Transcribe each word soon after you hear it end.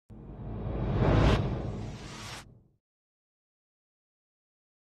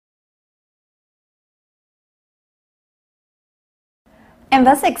In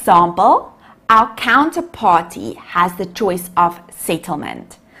this example, our counterparty has the choice of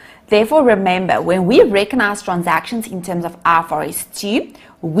settlement. Therefore, remember, when we recognize transactions in terms of IFRS 2,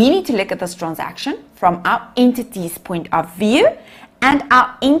 we need to look at this transaction from our entity's point of view, and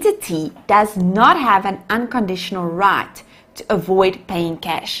our entity does not have an unconditional right to avoid paying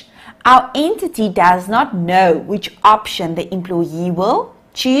cash. Our entity does not know which option the employee will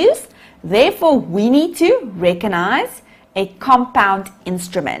choose. Therefore, we need to recognize a compound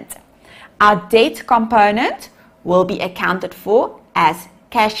instrument. Our debt component will be accounted for as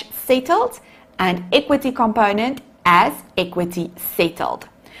cash settled and equity component as equity settled.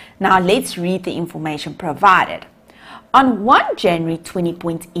 Now let's read the information provided. On 1 January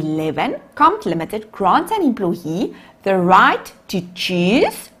 20.11, Comp Limited grants an employee the right to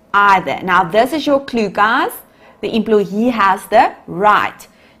choose either. Now this is your clue, guys. The employee has the right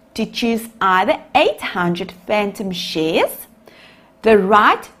to choose either 800 phantom shares, the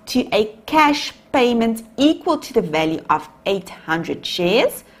right to a cash payment equal to the value of 800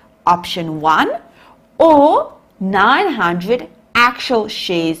 shares, option 1, or 900 actual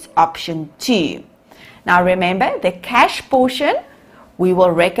shares, option 2. Now remember, the cash portion we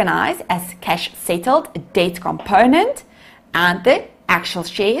will recognize as cash settled debt component and the actual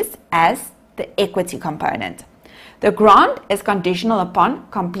shares as the equity component. The grant is conditional upon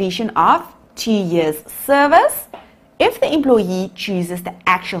completion of 2 years service. If the employee chooses the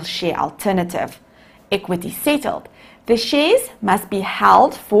actual share alternative, equity settled, the shares must be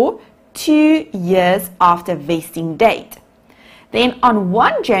held for 2 years after vesting date. Then on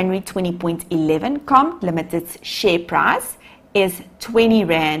 1 January 20.11, Comp Limited's share price is 20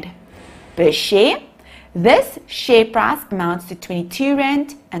 Rand per share. This share price amounts to 22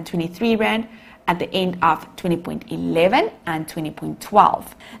 Rand and 23 Rand at the end of 20.11 and 20.12.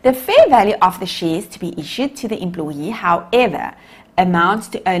 The fair value of the shares to be issued to the employee, however, amounts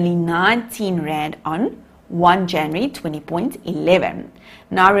to only 19 Rand on 1 January 20.11.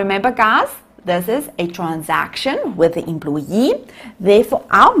 Now remember, guys, this is a transaction with the employee. Therefore,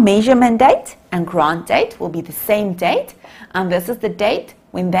 our measurement date and grant date will be the same date, and this is the date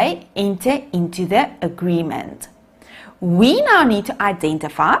when they enter into the agreement. We now need to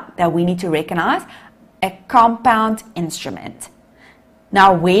identify that we need to recognize a compound instrument.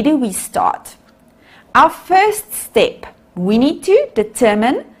 Now, where do we start? Our first step, we need to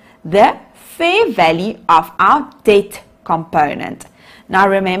determine the fair value of our debt component. Now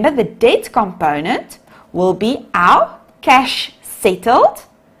remember, the debt component will be our cash settled,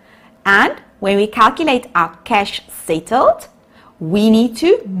 and when we calculate our cash settled, we need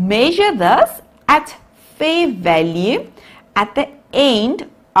to measure this at fair value at the end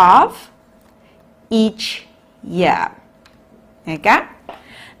of each year. Okay?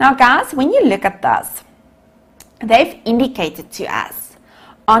 Now guys, when you look at this, they've indicated to us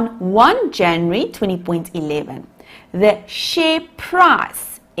on 1 January 20.11, the share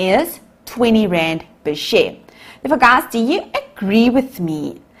price is 20 Rand per share. Therefore, guys, do you agree with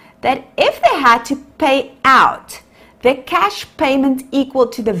me that if they had to pay out the cash payment equal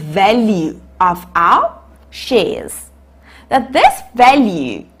to the value of our shares, that this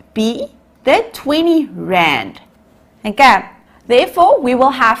value be the 20 Rand? Okay, therefore, we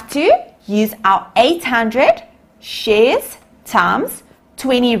will have to use our 800 shares times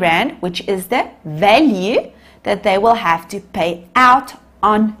 20 Rand, which is the value that they will have to pay out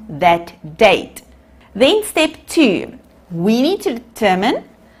on that date. Then step 2, we need to determine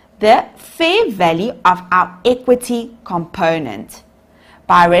the fair value of our equity component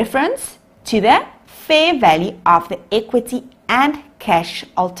by reference to the fair value of the equity and cash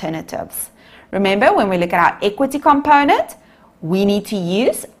alternatives. Remember, when we look at our equity component, we need to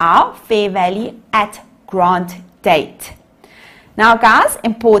use our fair value at grant date. Now guys,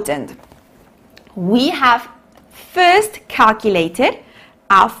 important, we have first calculated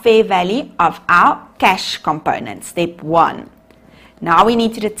our fair value of our cash component, step 1. Now we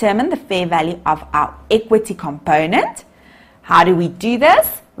need to determine the fair value of our equity component. How do we do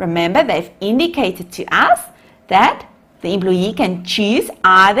this? Remember, they've indicated to us that the employee can choose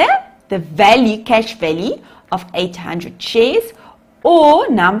either the value, cash value of 800 shares, or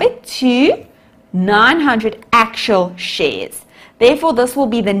number 2, 900 actual shares. Therefore, this will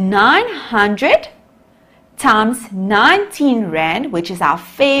be the 900 times 19 Rand, which is our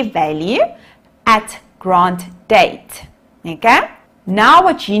fair value at grant date. Okay? Now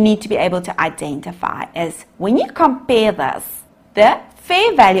what you need to be able to identify is when you compare this, the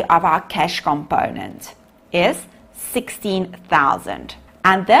fair value of our cash component is 16,000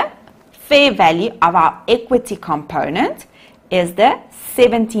 and the fair value of our equity component is the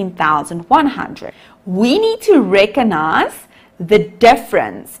 17,100. We need to recognize the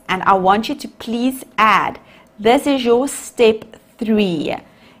difference, and I want you to please add, this is your step 3.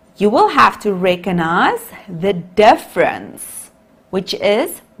 You will have to recognize the difference, which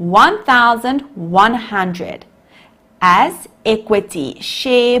is 1,100 as equity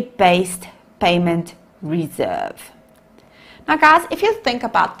share-based payment reserve. Now guys, if you think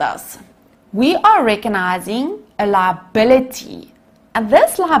about this, we are recognizing a liability, and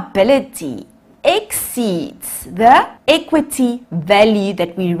this liability exceeds the equity value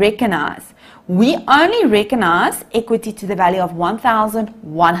that we recognize. We only recognize equity to the value of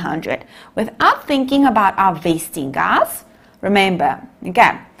 1,100 without thinking about our vesting, guys. Remember,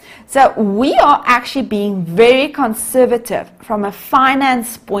 okay? So we are actually being very conservative from a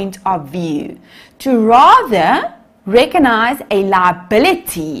finance point of view to rather recognize a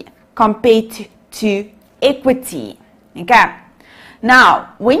liability compared to equity, okay?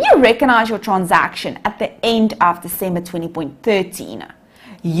 Now, when you recognize your transaction at the end of December 2013,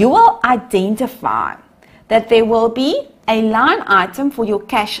 you will identify that there will be a line item for your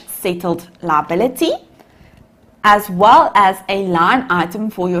cash settled liability, as well as a line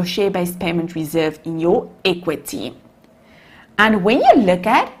item for your share-based payment reserve in your equity. And when you look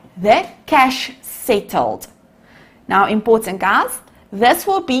at the cash settled, now important guys, this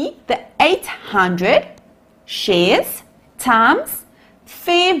will be the 800 shares times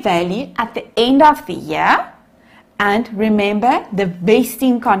fair value at the end of the year, and remember the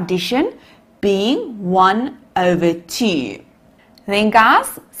vesting condition being 1/2. Then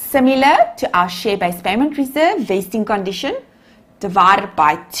guys, similar to our share-based payment reserve vesting condition, divided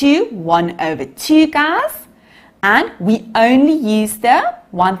by 2, 1/2 guys, and we only use the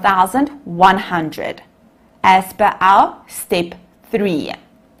 1,100 as per our step 3.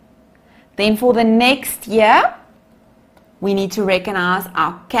 Then for the next year, we need to recognize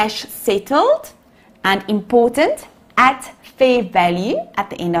our cash settled and important at fair value at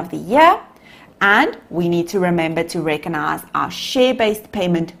the end of the year, and we need to remember to recognize our share-based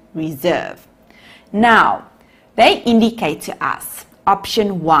payment reserve. Now, they indicate to us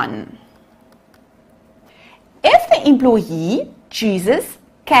option 1. If the employee chooses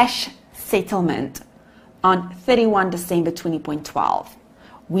cash settlement on 31 December 2012,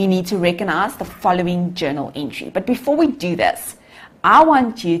 we need to recognize the following journal entry. But before we do this, I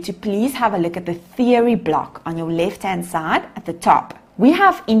want you to please have a look at the theory block on your left-hand side at the top. We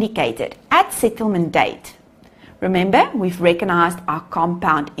have indicated at settlement date. Remember, we've recognized our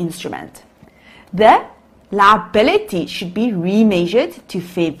compound instrument. The liability should be remeasured to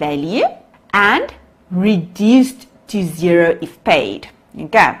fair value and reduced to 0 if paid.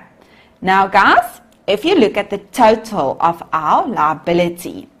 Okay. Now guys, if you look at the total of our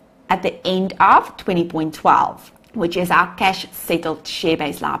liability at the end of 2012, which is our cash settled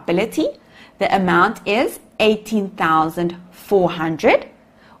share-based liability, the amount is 18,400.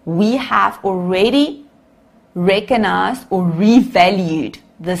 We have already recognized or revalued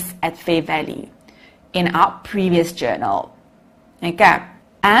this at fair value in our previous journal. Okay,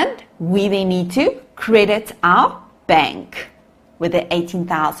 and we then need to credit our bank with the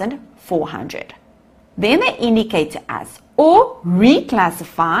 18,400. Then they indicate to us or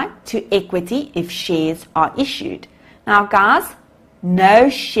reclassify to equity if shares are issued. Now guys, no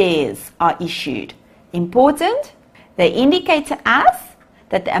shares are issued. Important, they indicate to us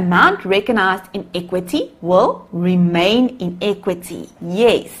that the amount recognized in equity will remain in equity.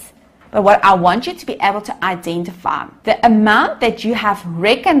 Yes, but what I want you to be able to identify, the amount that you have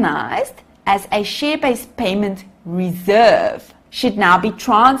recognized as a share-based payment reserve should now be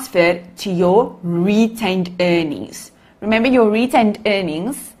transferred to your retained earnings. Remember, your retained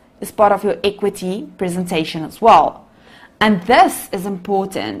earnings is part of your equity presentation as well. And this is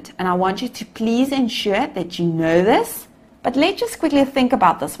important, and I want you to please ensure that you know this. But let's just quickly think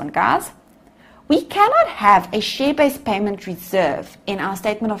about this one, guys. We cannot have a share-based payment reserve in our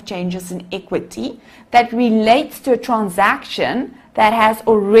statement of changes in equity that relates to a transaction that has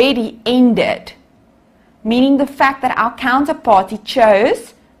already ended, meaning the fact that our counterparty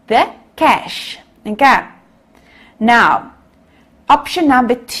chose the cash. Okay. Now, option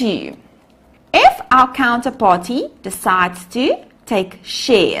number 2. If our counterparty decides to take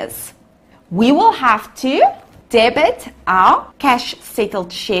shares, we will have to debit our cash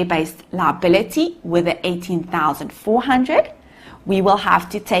settled share-based liability with the 18,400. We will have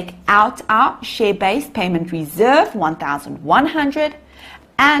to take out our share-based payment reserve, 1,100,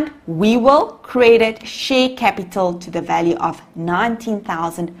 and we will credit share capital to the value of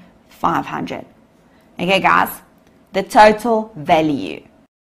 19,500. Okay guys, the total value.